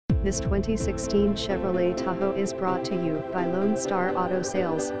This 2016 Chevrolet Tahoe is brought to you by Lone Star Auto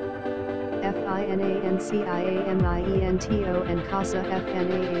Sales. FINANCIAMIENTO and CASA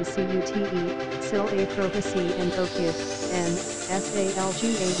FNAACUTE, SIL A Provici and Okia, N,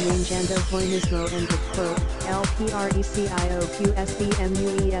 SALGA Manjando Hoinismo and Quo,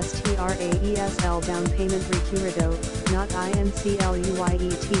 LPRECIOQSBMUESTRAESL Down Payment Recurido, not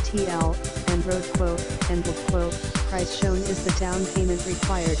INCLUYETTL, and Road Quo, and Book Quo, price shown is the down payment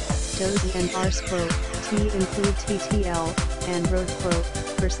required, DOSI and ARS Quo, T include TTL, and Road Quo,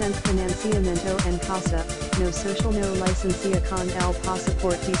 percent financiamiento and casa, no social no licencia con el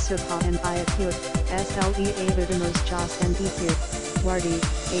pasaporte de sopa and IAQ, SLEA Veremos Jos and EQ, Guardi,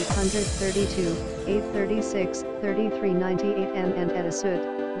 832, 836, 3398 M and Edisud,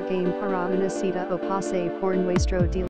 Game para una cita o pase por nuestro